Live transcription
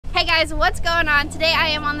Hey guys, what's going on? Today I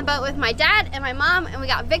am on the boat with my dad and my mom, and we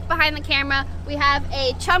got Vic behind the camera. We have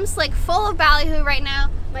a chum slick full of ballyhoo right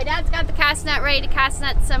now. My dad's got the cast net ready to cast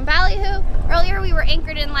net some ballyhoo. Earlier we were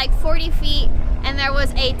anchored in like 40 feet and there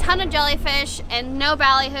was a ton of jellyfish and no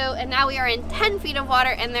ballyhoo, and now we are in 10 feet of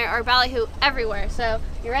water and there are ballyhoo everywhere. So,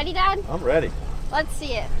 you ready, Dad? I'm ready. Let's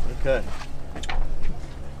see it. Okay.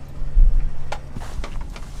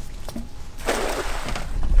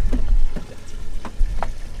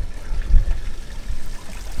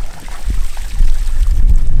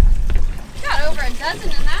 Got over a dozen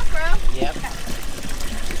in that throw. Yep.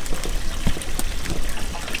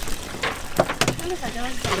 What is that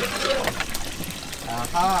doing?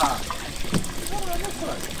 Aha.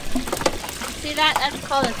 See that? That's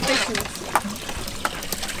called a fishing.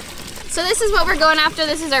 So this is what we're going after.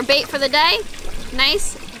 This is our bait for the day.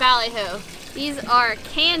 Nice ballyhoo. These are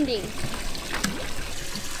candy.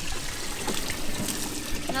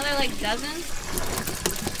 Another like dozen.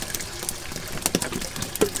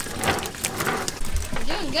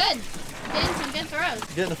 You're doing good. Getting some good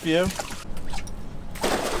throws. Getting a few.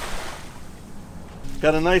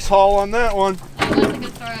 Got a nice haul on that one. That was a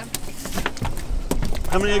good throw.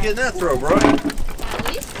 How many are you getting that throw, bro? At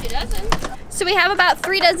least 2 dozen. So we have about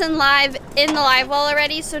 3 dozen live in the live well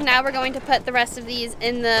already, so now we're going to put the rest of these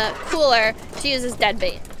in the cooler to use as dead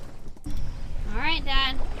bait. All right,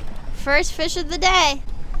 Dad. First fish of the day.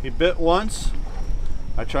 He bit once.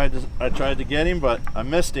 I tried to get him, but I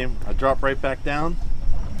missed him. I dropped right back down,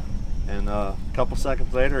 and a couple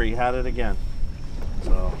seconds later he had it again.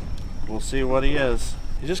 So we'll see what he is.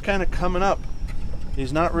 He's just kind of coming up.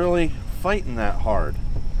 He's not really fighting that hard.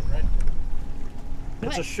 Right.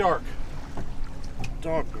 It's a shark.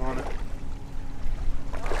 Doggone it.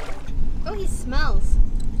 Oh, he smells.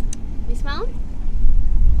 You smell him?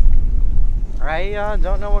 I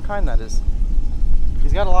don't know what kind that is.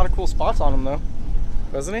 He's got a lot of cool spots on him though,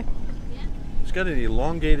 doesn't he? Yeah. He's got an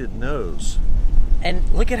elongated nose. And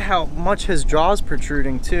look at how much his jaw's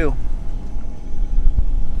protruding too.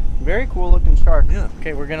 Very cool looking shark. Yeah.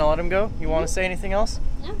 Okay, we're gonna let him go. You want to say anything else?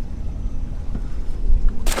 Yeah.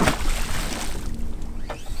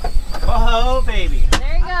 Oh, baby.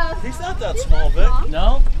 There he goes. He's not that small, Vic.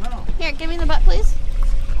 No? No. Here, give me the butt, please.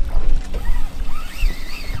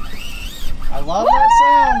 I love that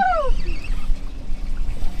sound.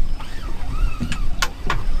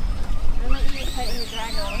 I'm letting you tighten the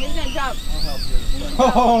drag a little. He's gonna jump. I'll help you.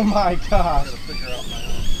 Oh my gosh. I gotta figure out my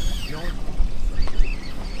own.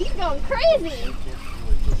 He's going crazy.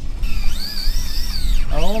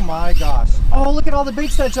 Oh my gosh. Oh, look at all the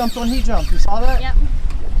baits that jumped when he jumped. You saw that? Yep.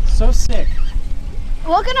 So sick.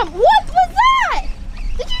 Look at him. What was that?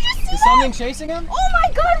 Did you just see Is that? something chasing him? Oh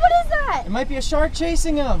my God, what is that? It might be a shark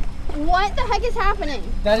chasing him. What the heck is happening?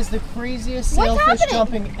 That is the craziest What's sailfish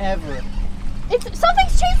happening? jumping ever.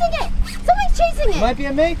 Something's chasing it. Something's chasing It it. might be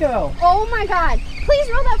a mako. Oh my God. Please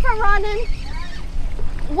roll that front rod in.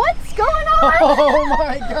 What's going on? Oh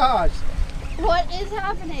my gosh. What is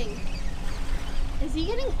happening? Is he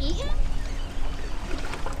getting eaten?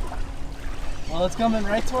 Well, it's coming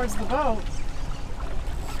right towards the boat.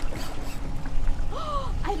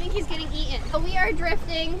 I think he's getting eaten. We are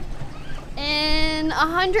drifting in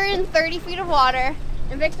 130 feet of water,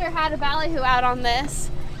 and Victor had a ballyhoo out on this,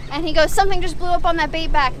 and he goes, something just blew up on that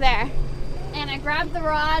bait back there. And I grabbed the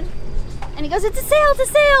rod, and he goes, it's a sail, it's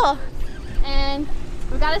a sail. And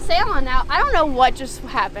we got a sail on now. I don't know what just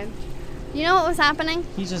happened. You know what was happening?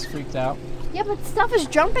 He just freaked out. Yeah, but stuff is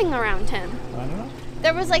jumping around him. I don't know.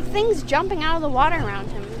 There was like things jumping out of the water around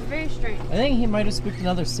him. It was very strange. I think he might have spooked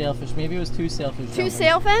another sailfish. Maybe it was 2 sailfish. 2 jumping.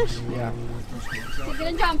 sailfish? Yeah. He's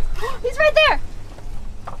gonna jump. He's right there!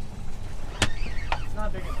 It's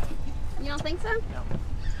not big enough. You don't think so? No.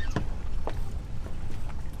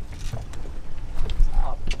 It's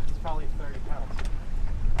up. It's probably 30 pounds.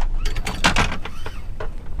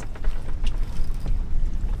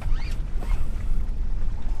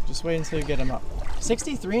 Just wait until you get him up.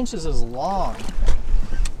 63 inches is long.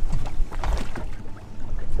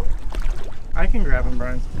 I can grab him,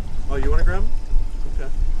 Brian. Oh, you want to grab him? Okay.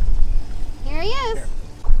 Here he is. Here.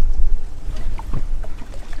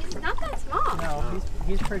 He's not that small. No,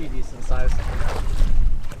 he's pretty decent sized.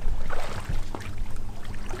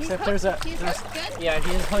 Except there's a... He's there's, hooked good? yeah,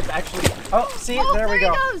 he is hooked actually. Oh, see, Oh, there we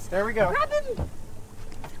there go. he goes. There we go. Grab him.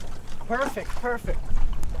 Perfect, perfect.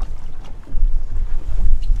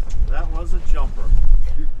 That was a jumper.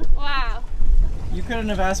 Wow. You couldn't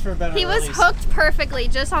have asked for a better He was release. hooked perfectly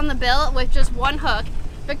just on the bill with just one hook.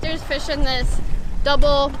 Victor's fishing this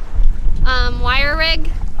double wire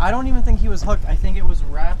rig I don't even think he was hooked. I think it was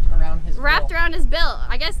wrapped around his bill. Around his bill.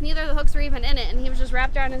 I guess neither of the hooks were even in it, and he was just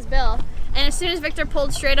wrapped around his bill. And as soon as Victor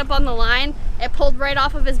pulled straight up on the line, it pulled right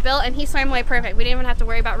off of his bill, and he swam away perfect. We didn't even have to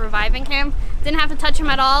worry about reviving him. Didn't have to touch him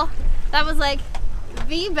at all. That was like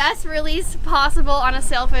the best release possible on a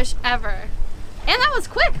sailfish ever. And that was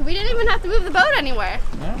quick. We didn't even have to move the boat anywhere.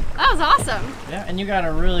 Yeah. That was awesome. Yeah, and you got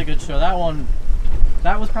a really good show. That one,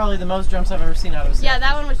 that was probably the most jumps I've ever seen out of a sailfish. Yeah,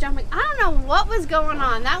 that one was jumping. I don't know what was going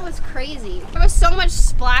on. That was crazy. There was so much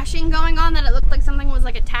splashing going on that it looked like something was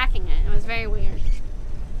like attacking it. It was very weird.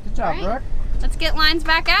 Good job, Brooke. Let's get lines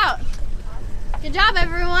back out. Good job,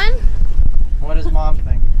 everyone. What does Mom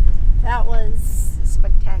think? That was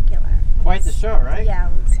spectacular. Quite the show, right? Yeah,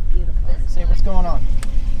 it was beautiful. Say, what's going on?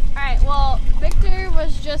 All right, well, Victor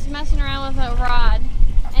was just messing around with a rod,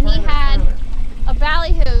 and he had a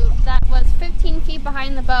ballyhoo that was 15 feet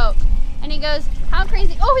behind the boat. And he goes, how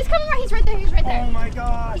crazy, oh, he's coming right, he's right there, he's right there. Oh my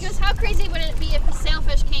gosh. He goes, how crazy would it be if a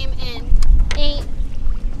sailfish came in, ate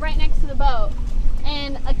right next to the boat,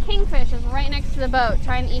 and a kingfish is right next to the boat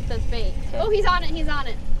trying to eat this bait. Oh, he's on it, he's on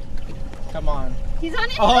it. Come on. He's on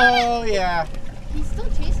it, he's oh, on it. Yeah. He's still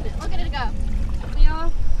chasing it, look at it go. Cut me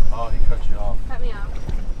off. Oh, he cut you off. Cut me off.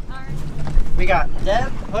 All right. We got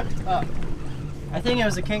Deb hooked up. I think it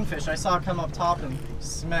was a kingfish. I saw it come up top and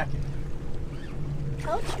smack it.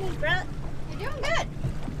 Coach me, Brett. You're doing good.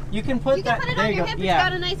 You can put You that. can put it there on you your go. hip. Yeah. It's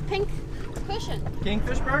got a nice pink cushion.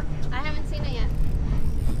 Kingfish, Brook? I haven't seen it yet.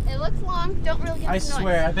 It looks long. Don't really get I the noise.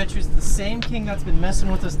 swear, I bet you it's the same king that's been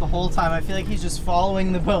messing with us the whole time. I feel like he's just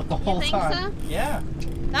following the boat the whole think time. So? Yeah.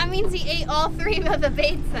 That means he ate all 3 of the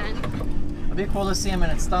baits then. It'd be cool to see him in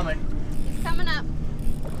its stomach. He's coming up.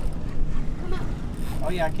 Come up. Oh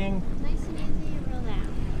yeah, king. Nice and easy. Roll down.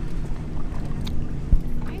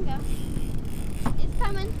 There you go. He's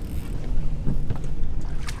coming.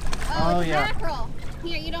 Oh, it's yeah. mackerel.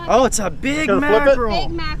 Here, you don't have Oh, it's a big Gonna flip it? mackerel.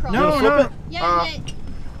 big mackerel. No, flip no. it? Yeah, yeah.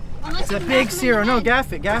 Unless It's you a can big knock him in Cero. the No, head.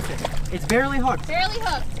 gaff it, gaff it. It's barely hooked. Barely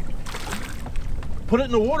hooked. Put it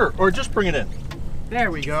in the water, or just bring it in. There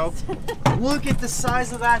we go. Look at the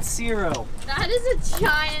size of that Cero. That is a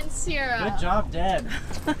giant Cero. Good job, Deb.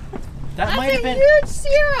 That That's might have a been. huge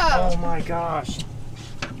Cero. Oh my gosh.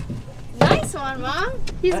 Nice one, Mom.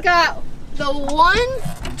 He's got the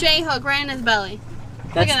one J hook right in his belly.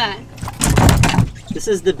 Look at that. This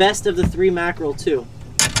is the best of the 3 mackerel too.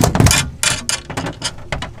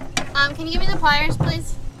 Can you give me the pliers,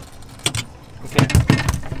 please? Okay.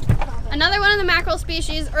 Another one of the mackerel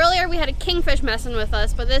species. Earlier we had a kingfish messing with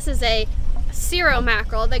us, but this is a Cero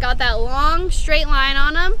mackerel. They got that long straight line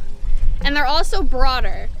on them, and they're also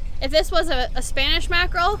broader. If this was a Spanish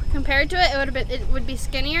mackerel compared to it, it would be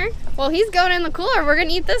skinnier. Well, he's going in the cooler. We're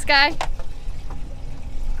gonna eat this guy.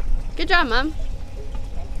 Good job, Mom.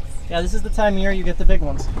 Yeah, this is the time of year you get the big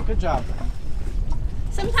ones. Good job.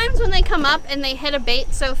 Sometimes when they come up and they hit a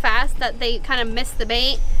bait so fast that they kind of miss the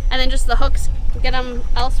bait, and then just the hooks get them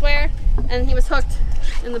elsewhere, and he was hooked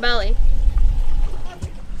in the belly.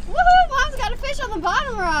 Woohoo! Mom's got a fish on the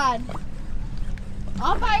bottom rod.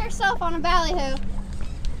 All by herself on a ballyhoo.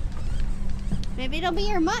 Maybe it'll be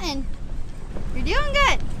your mutton. You're doing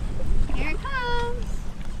good. Here it comes.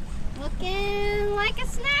 Looking like a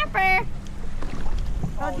snapper.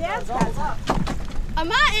 Oh, Dad's got some. A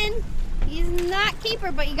mutton. He's not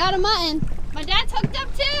keeper, but you got a mutton. My dad's hooked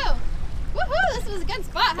up too. Woohoo! This was a good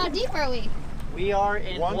spot. How deep are we? We are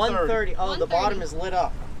in 130. Oh, the 130. bottom is lit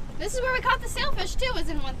up. This is where we caught the sailfish too, was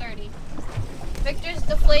in 130. Victor's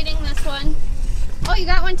deflating this one. Oh, you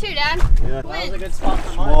got one too, Dad? Yeah. That was a good spot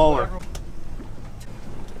for Smaller. mine.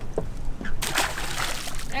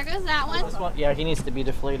 There goes that one. Yeah, he needs to be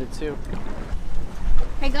deflated too.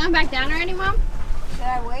 Are you going back down already, Mom? Should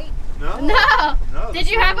I wait? No. No. Did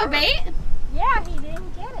you have a bait? Yeah, he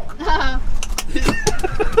didn't get it. Oh.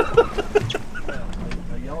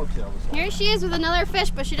 A yellowtail was on. Here she is with another fish,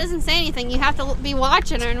 but she doesn't say anything. You have to be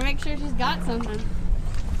watching her to make sure she's got something.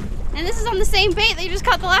 And this is on the same bait that you just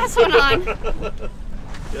caught the last one on.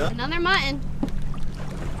 Yeah. Another mutton.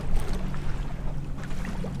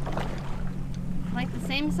 Like the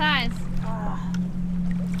same size.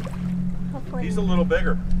 Hopefully, He's a little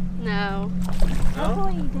bigger. No.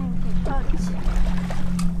 hopefully he didn't get hooked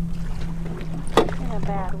in a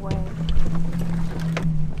bad way.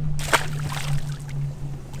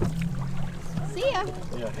 See ya.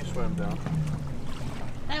 Yeah, he swam down.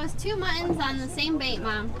 That was 2 muttons on the same bait,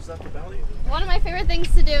 Mom. Was that the belly? One of my favorite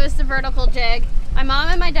things to do is to vertical jig. My mom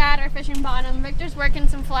and my dad are fishing bottom. Victor's working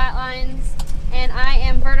some flat lines, and I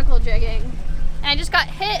am vertical jigging. And I just got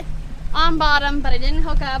hit on bottom, but I didn't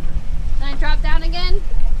hook up. Then I dropped down again,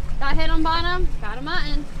 got hit on bottom, got a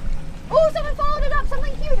mutton. Oh, someone followed it up.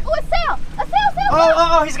 Something huge. Oh, a sail. A sail.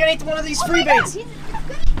 Oh, he's gonna eat one of these free baits. He's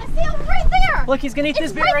a sail right there. Look, he's gonna eat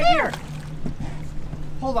this bait right here.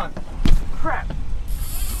 Hold on. Crap.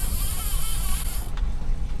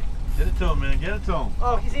 Get it to him, man. Get it to him.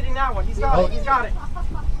 Oh, he's eating that one. He's got it. He's got it.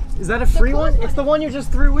 Is that a free one? It's the one you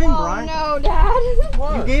just threw in, Brian. Oh, no, Dad.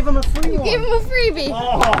 What? You gave him a free one. Gave him a freebie.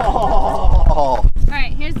 Oh. All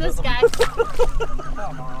right, here's this guy.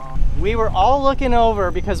 We were all looking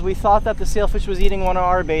over because we thought that the sailfish was eating one of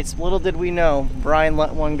our baits. Little did we know, Brian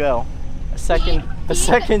let one go. A second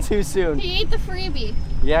too soon. He ate the freebie.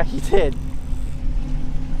 Yeah, he did.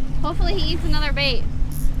 Hopefully he eats another bait.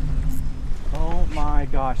 Oh my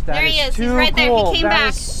gosh, that There he is. too He's right there. cool. He came That back.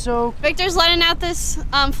 is so. Victor's letting out this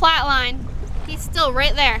flat line. He's still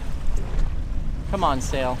right there. Come on,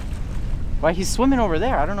 sail. Why, he's swimming over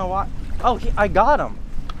there. I don't know why. Oh, I got him.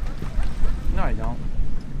 No, I don't.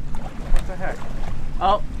 What the heck?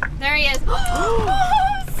 Oh. There he is.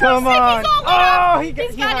 Oh, so Come sick. on. He's all up. Oh, he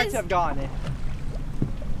had to have gotten it.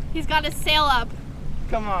 He's got his sail up.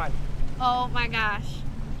 Come on. Oh my gosh.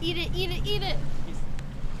 Eat it, eat it, eat it.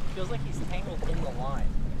 Feels like he's tangled in the line.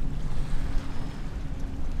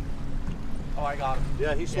 Oh, I got him.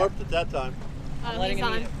 Yeah, he slurped it that time. I'm Oh, letting he's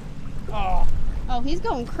him on. eat it. Oh. Oh, he's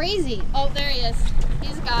going crazy. Oh, there he is.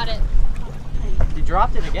 He's got it. He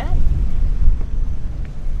dropped it again.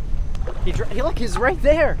 Look, he's right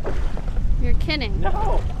there. You're kidding.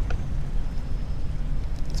 No.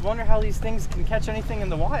 Just wonder how these things can catch anything in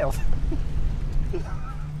the wild.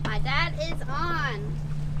 My dad is on.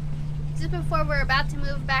 Just before we're about to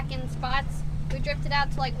move back in spots, we drifted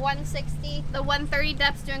out to like 160. The 130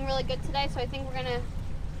 depth's doing really good today, so I think we're gonna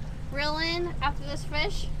reel in after this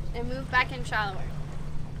fish and move back in shallower.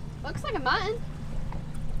 Looks like a mutton.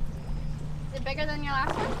 Is it bigger than your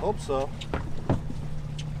last one? Hope so.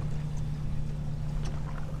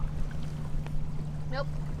 Nope,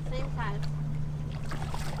 same size.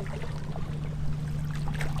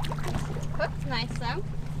 Cooked nice though.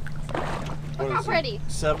 Look how pretty.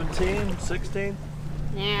 17, 16?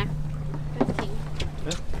 Nah, 15.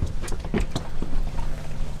 Yeah.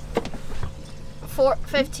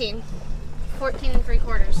 15. 14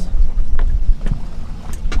 3/4.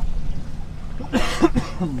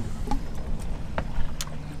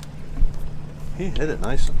 He hit it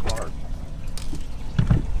nice and hard.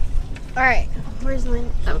 All right, where's mine?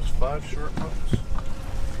 Oh. That's 5 short muttons.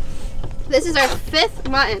 This is our 5th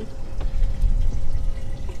mutton.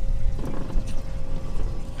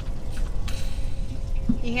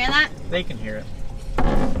 You hear that? They can hear it.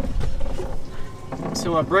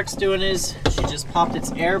 So what Brooke's doing is she just popped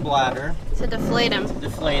its air bladder To deflate him. to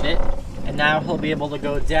deflate it, and now he'll be able to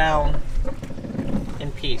go down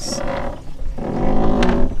in peace.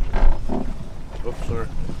 Oops, sorry.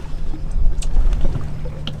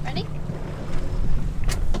 Ready?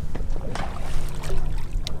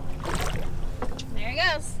 There he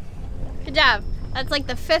goes. Good job. That's like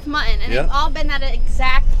the 5th mutton, and Yeah. they've all been at an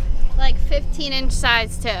exact like 15-inch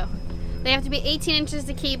size too. They have to be 18 inches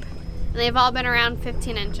to keep, and they've all been around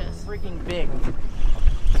 15 inches. Freaking big.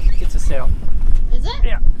 It's a sail. Is it?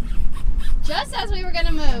 Yeah. Just as we were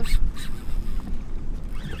gonna move.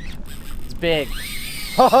 It's big.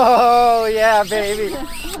 Oh yeah, baby.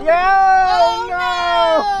 Yeah.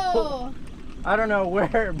 Oh no! I don't know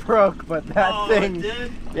where it broke, but that thing. It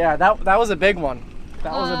did? Yeah, that was a big one.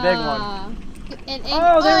 That was a big one.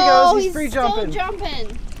 Oh, there he goes. He's free still jumping.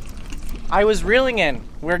 jumping. I was reeling in.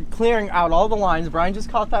 We're clearing out all the lines. Brian just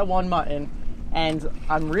caught that one mutton, and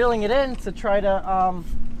I'm reeling it in to try to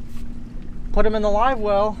put him in the live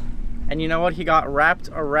well. And you know what? He got wrapped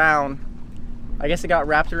around. I guess it got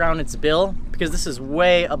wrapped around its bill because this is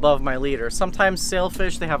way above my leader. Sometimes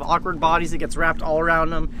sailfish, they have awkward bodies. It gets wrapped all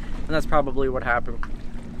around them, and that's probably what happened.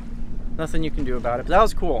 Nothing you can do about it, but that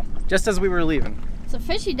was cool. Just as we were leaving. It's a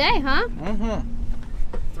fishy day, huh? Mm-hmm.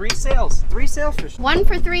 3 sails. 3 sailfish. 1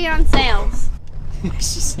 for 3 on sails.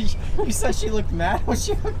 You said she looked mad when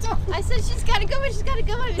she hooked up. I said she's gotta go, she's gotta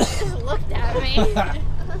go, and she just looked at me.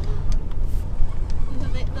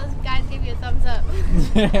 Those guys gave you a thumbs up.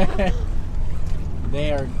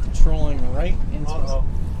 They are trolling right into us.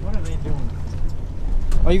 What are they doing?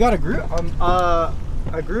 Oh, you got a group? A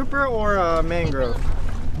grouper or a mangrove?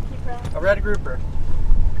 A red grouper.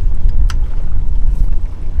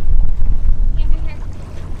 Here, here, here.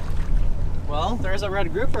 Well, there's a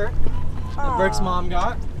red grouper that Brooke's mom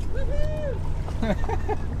got.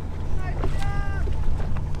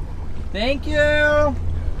 Thank you. You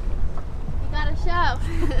got a show.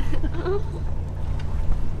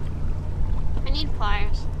 I need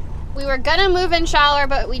pliers. We were gonna move in shallower,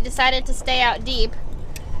 but we decided to stay out deep.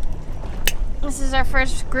 This is our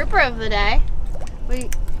first grouper of the day. We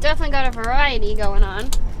definitely got a variety going on.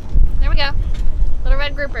 There we go. Little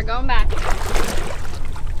red grouper going back.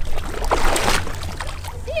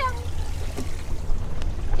 See ya.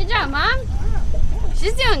 Good job, Mom.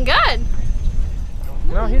 She's doing good.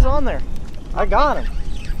 No, he's on there. I got him.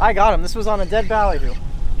 I got him. This was on a dead ballyhoo.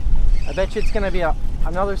 I bet you it's going to be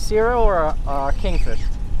another Cero or a kingfish.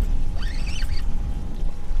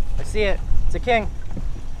 I see it. It's a king.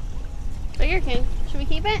 So you're king. Should we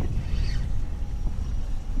keep it?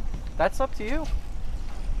 That's up to you.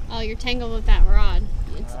 Oh, you're tangled with that rod.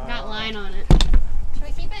 It's got line on it. Should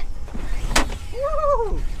we keep it?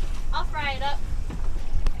 Woo! I'll fry it up.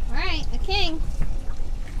 All right, the king.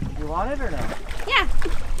 You want it or no? Yeah.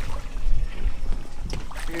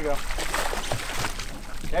 Here you go.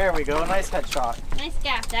 There we go. Nice headshot. Nice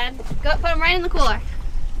gaff, Dad. Go put him right in the cooler.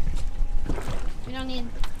 We don't need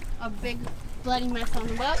a big bloody mess on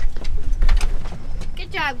the boat.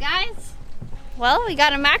 Good job, guys. Well, we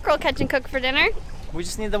got a mackerel catch and cook for dinner. We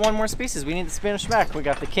just need the one more species. We need the Spanish mac. We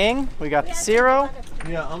got the king. We got the Cero.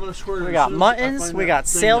 Yeah, I'm gonna squirt it. We got muttons. We got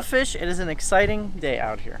sailfish. It is an exciting day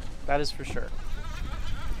out here. That is for sure.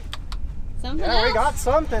 Something Yeah, else? we got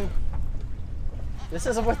something. This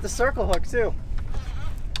is with the circle hook too.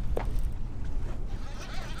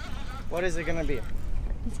 What is it gonna be?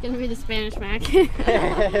 It's gonna be the Spanish mac.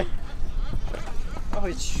 Oh,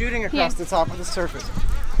 he's shooting across the top of the surface.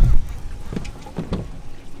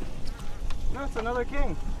 No, it's another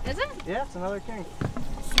king. Is it? Yeah, it's another king.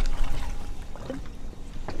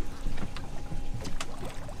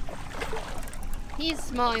 He's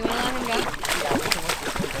small. You wanna let him go? Yeah, we can look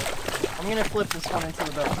this one. I'm gonna flip this one into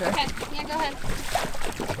the boat, okay? Okay. Yeah, go ahead.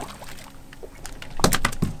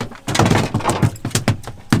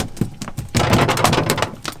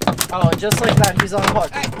 Oh, and just like that, he's on hook. All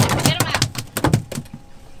right, get him out.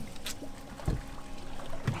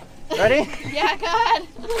 Ready? Yeah, go ahead.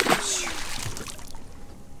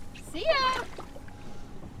 See ya.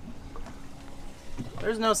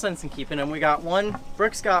 There's no sense in keeping him. We got one.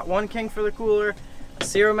 Brook's got one king for the cooler, a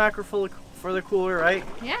Cero mackerel for the cooler, right?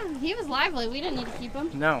 Yeah, he was lively. We didn't need to keep him.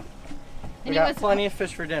 No. And We he got was plenty of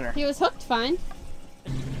fish for dinner. He was hooked fine.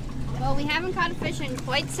 Well, we haven't caught a fish in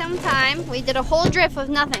quite some time. We did a whole drift with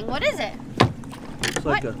nothing. What is it? It's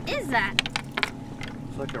like What is that?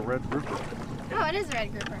 it's like a red grouper. Oh, it is a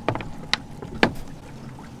red grouper.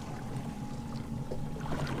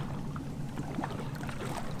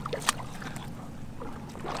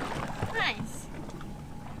 Nice.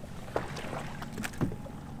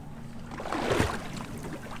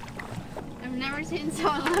 I've never seen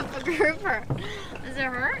someone lift a grouper. Does it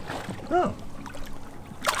hurt? Oh.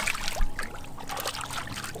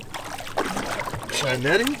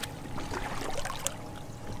 Netting?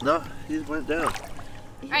 No, he went down.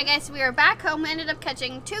 Alright guys, so we are back home. We ended up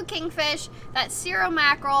catching 2 kingfish, that Cero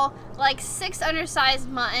mackerel, like 6 undersized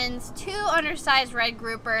muttons, 2 undersized red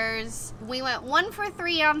groupers. We went 1 for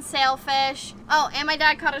 3 on sailfish. Oh, and my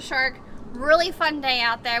dad caught a shark. Really fun day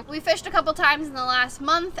out there. We fished a couple times in the last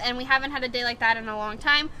month and we haven't had a day like that in a long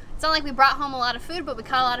time. It's not like we brought home a lot of food, but we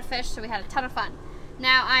caught a lot of fish, so we had a ton of fun.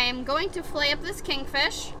 Now I am going to fillet up this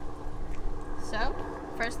kingfish. So,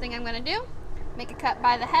 first thing I'm going to do, make a cut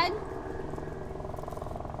by the head.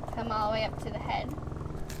 Come all the way up to the head.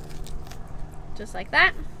 Just like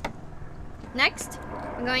that. Next,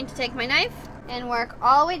 I'm going to take my knife and work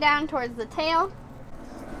all the way down towards the tail,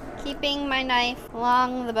 keeping my knife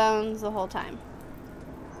along the bones the whole time.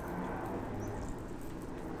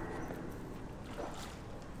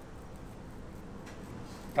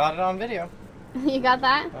 Got it on video. You got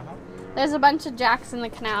that? Uh-huh. There's a bunch of jacks in the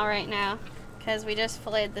canal right now because we just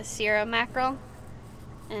filleted the Cero mackerel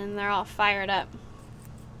and they're all fired up.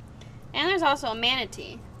 And there's also a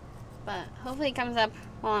manatee, but hopefully it comes up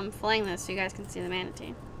while I'm filleting this so you guys can see the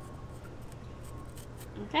manatee.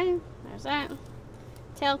 Okay, there's that.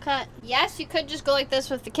 Tail cut. Yes, you could just go like this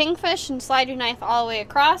with the kingfish and slide your knife all the way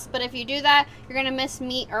across, but if you do that, you're going to miss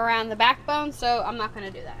meat around the backbone, so I'm not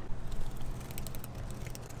going to do that.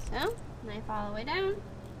 So, knife all the way down.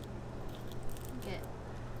 Get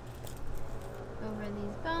over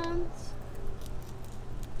these bones.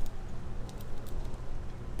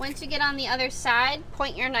 Once you get on the other side,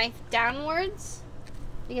 point your knife downwards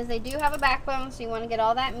because they do have a backbone, so you want to get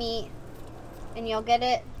all that meat, and you'll get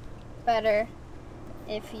it better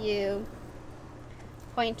if you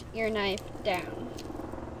point your knife down.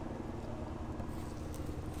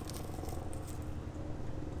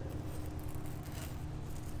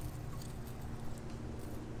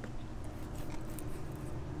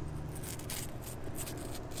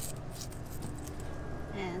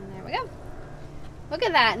 And there we go. Look Look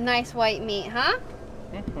at that nice white meat, huh?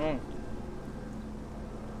 Mm-hmm.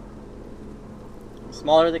 The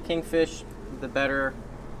smaller the kingfish, the better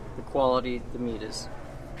the quality the meat is.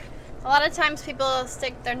 A lot of times people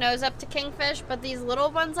stick their nose up to kingfish, but these little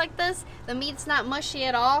ones like this, the meat's not mushy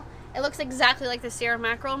at all. It looks exactly like the Sierra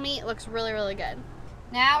mackerel meat. It looks really, really good.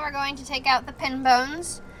 Now we're going to take out the pin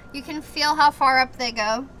bones. You can feel how far up they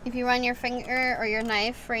go. If you run your finger or your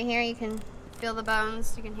knife right here, you can feel the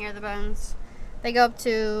bones. You can hear the bones. They go up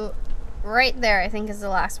to right there, I think is the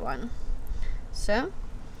last one. So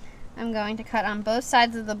I'm going to cut on both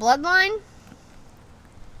sides of the bloodline.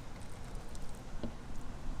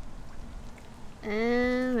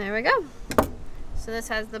 And there we go. So this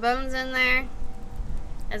has the bones in there,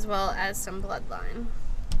 as well as some bloodline.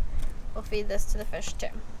 We'll feed this to the fish too.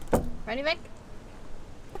 Ready, Vic?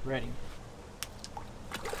 Ready.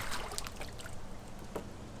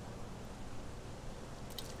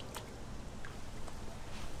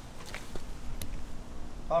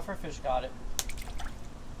 Pufferfish got it.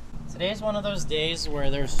 Today's one of those days where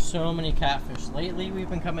there's so many catfish. Lately we've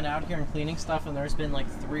been coming out here and cleaning stuff and there's been like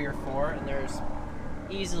 3 or 4 and there's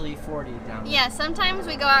easily 40 down there. Yeah, sometimes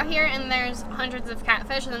we go out here and there's hundreds of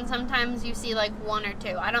catfish, and then sometimes you see like 1 or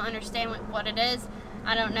 2. I don't understand what it is.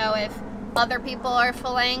 I don't know if other people are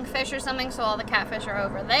filleting fish or something, so all the catfish are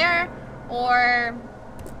over there, or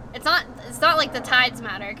it's not like the tides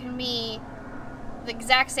matter. It can be the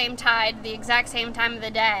exact same tide, the exact same time of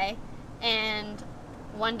the day, and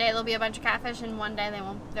one day there'll be a bunch of catfish and one day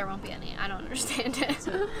there won't be any. I don't understand it.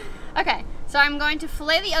 Okay, so I'm going to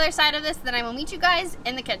fillet the other side of this, then I will meet you guys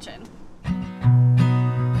in the kitchen.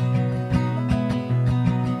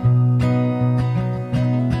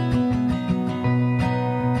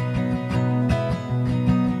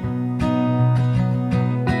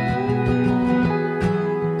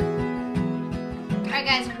 Alright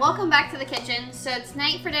guys, welcome back to the kitchen. So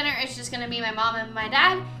tonight for dinner it's just going to be my mom and my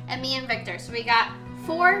dad and me and Victor. So we got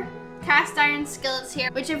 4 cast iron skillets here,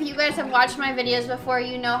 which if you guys have watched my videos before,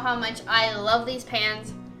 you know how much I love these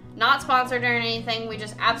pans. Not sponsored or anything, we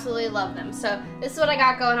just absolutely love them. So this is what I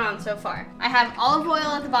got going on so far. I have olive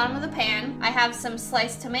oil at the bottom of the pan. I have some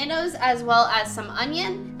sliced tomatoes as well as some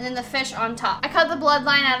onion, and then the fish on top. I cut the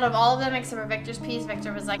bloodline out of all of them except for Victor's piece.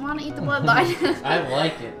 Victor was like, I want to eat the bloodline. I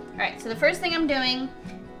like it. Alright, so the first thing I'm doing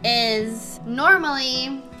is,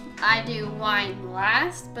 normally I do wine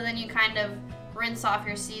last, but then you kind of rinse off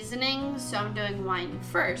your seasoning, so I'm doing wine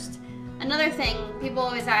first. Another thing, people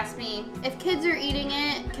always ask me, if kids are eating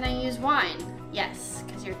it, can I use wine? Yes,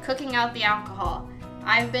 because you're cooking out the alcohol.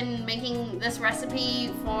 I've been making this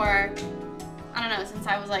recipe for, I don't know, since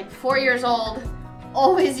I was like 4 years old,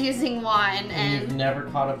 always using wine. And you've never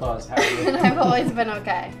caught a buzz, have you? And I've always been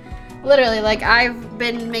okay. Literally, like, I've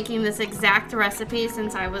been making this exact recipe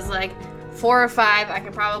since I was like 4 or 5. I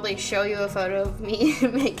could probably show you a photo of me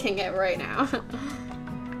making it right now.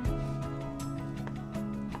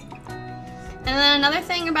 And then another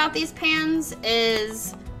thing about these pans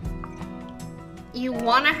is you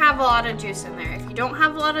want to have a lot of juice in there. If you don't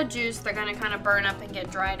have a lot of juice, they're going to kind of burn up and get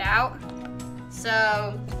dried out.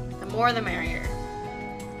 So the more the merrier.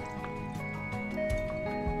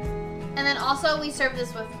 And then also we serve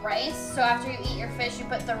this with rice. So after you eat your fish, you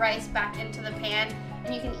put the rice back into the pan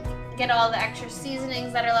and you can get all the extra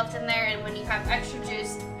seasonings that are left in there, and when you have extra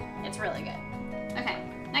juice, it's really good. Okay,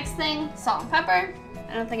 next thing, salt and pepper.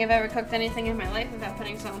 I don't think I've ever cooked anything in my life without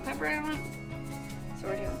putting salt and pepper on it. So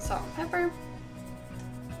we're doing salt and pepper.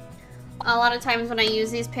 A lot of times when I use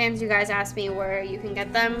these pans, you guys ask me where you can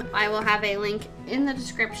get them. I will have a link in the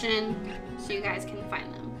description so you guys can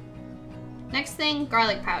find them. Next thing,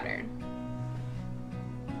 garlic powder.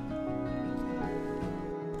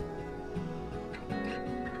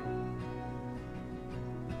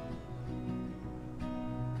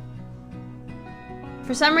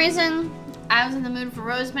 For some reason, I was in the mood for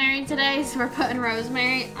rosemary today, so we're putting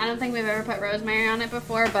rosemary. I don't think we've ever put rosemary on it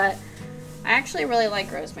before, but I actually really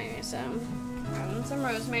like rosemary, so I'm adding some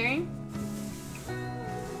rosemary.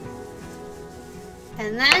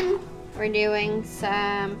 And then we're doing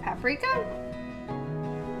some paprika.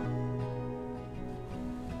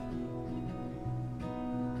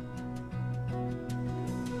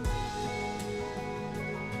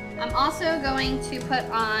 I'm also going to put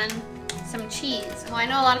on some cheese. Well, I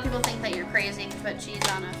know a lot of people think that you're crazy to put cheese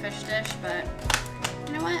on a fish dish, but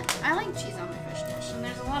you know what? I like cheese on my fish dish, and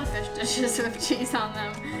there's a lot of fish dishes with cheese on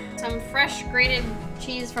them. Some fresh grated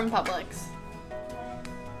cheese from Publix.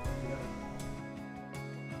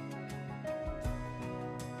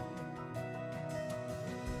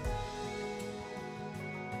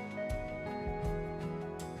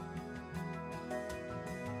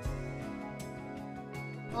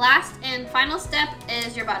 last and final step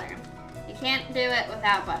is your butter. You can't do it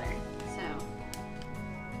without butter. So,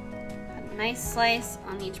 put a nice slice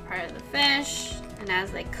on each part of the fish, and as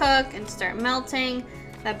they cook and start melting,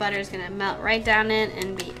 that butter is gonna melt right down in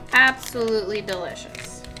and be absolutely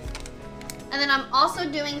delicious. And then I'm also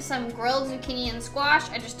doing some grilled zucchini and squash.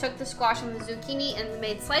 I just took the squash and the zucchini and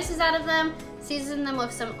made slices out of them, seasoned them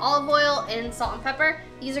with some olive oil and salt and pepper.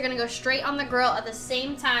 These are gonna go straight on the grill at the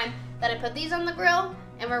same time that I put these on the grill,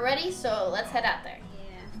 and we're ready, so let's head out there.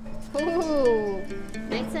 Yeah. Ooh,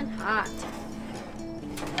 nice and hot.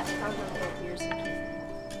 I'll go get your zucchini.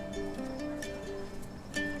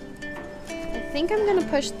 I think I'm gonna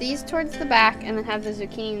push these towards the back and then have the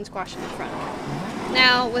zucchini and squash in the front.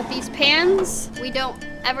 Now with these pans, we don't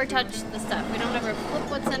ever touch the stuff. We don't ever flip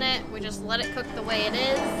what's in it. We just let it cook the way it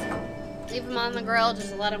is. Leave them on the grill,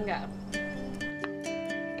 just let them go.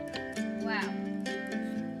 Wow.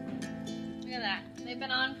 Look at that. They've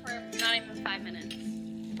been on for not even 5 minutes.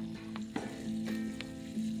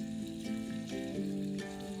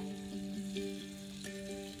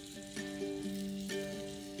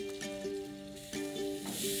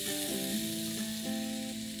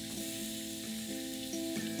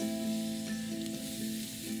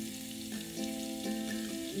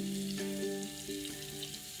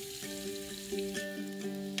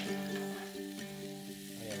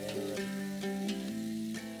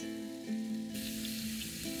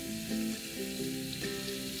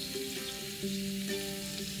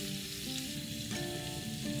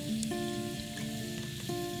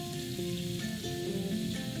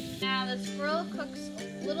 Now this grill cooks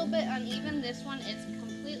a little bit uneven. This one is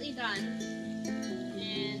completely done.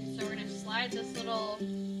 And so we're gonna slide this little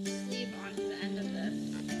sleeve onto the end of this.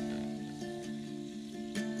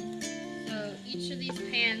 So each of these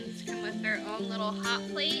pans come with their own little hot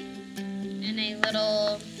plate and a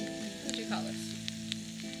little, what do you call this?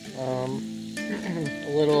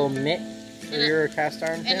 A little mitt for your cast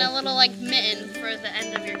iron pan. And a little like mitten for the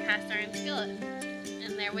end of your cast iron skillet.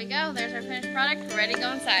 And there we go. There's our finished product. We're ready to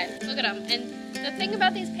go inside. Look at them. And the thing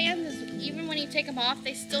about these pans is even when you take them off,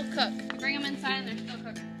 they still cook. You bring them inside and they're still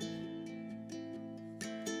cooking.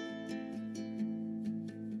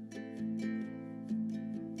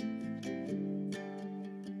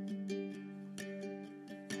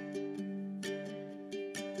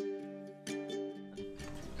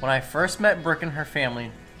 When I first met Brooke and her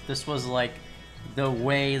family, this was like the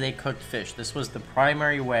way they cooked fish. This was the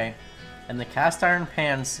primary way. And the cast iron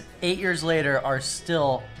pans, 8 years later, are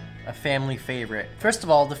still a family favorite. First of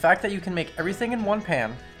all, the fact that you can make everything in one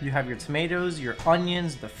pan. You have your tomatoes, your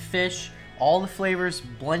onions, the fish, all the flavors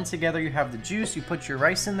blend together. You have the juice, you put your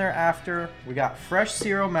rice in there after. We got fresh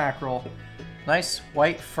zero mackerel, nice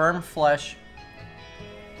white firm flesh,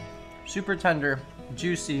 super tender,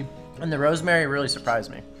 juicy, and the rosemary really surprised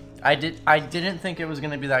me. I didn't think it was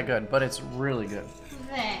gonna be that good, but it's really good.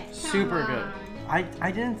 Super good.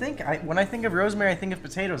 I didn't think, when I think of rosemary, I think of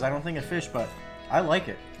potatoes. I don't think of fish, but I like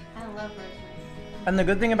it. I love rosemary. And the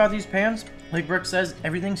good thing about these pans, like Brooke says,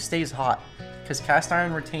 everything stays hot because cast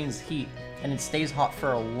iron retains heat and it stays hot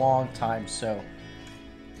for a long time. So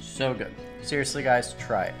good. Seriously, guys,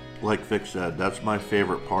 try it. Like Vic said, that's my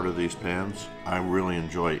favorite part of these pans. I really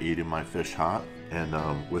enjoy eating my fish hot,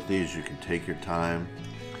 and with these, you can take your time,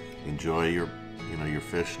 enjoy your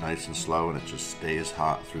fish nice and slow, and it just stays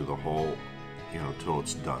hot through the whole, till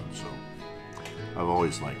it's done. So I've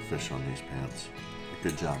always liked fish on these pans.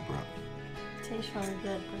 Good job, Brooke. Tastes really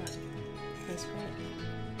good, but tastes great.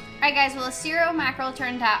 Alright guys, well the zero mackerel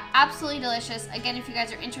turned out absolutely delicious. Again, if you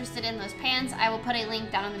guys are interested in those pans, I will put a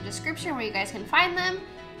link down in the description where you guys can find them.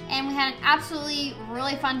 And we had an absolutely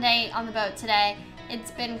really fun day on the boat today.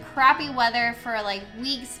 It's been crappy weather for like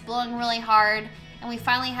weeks, blowing really hard. And we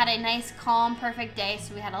finally had a nice, calm, perfect day,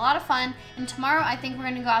 so we had a lot of fun. And tomorrow I think we're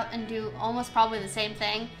gonna go out and do almost probably the same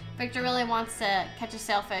thing. Victor really wants to catch a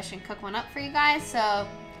sailfish and cook one up for you guys, so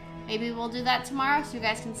maybe we'll do that tomorrow so you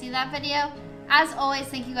guys can see that video. As always,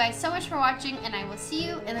 thank you guys so much for watching, and I will see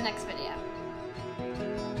you in the next video.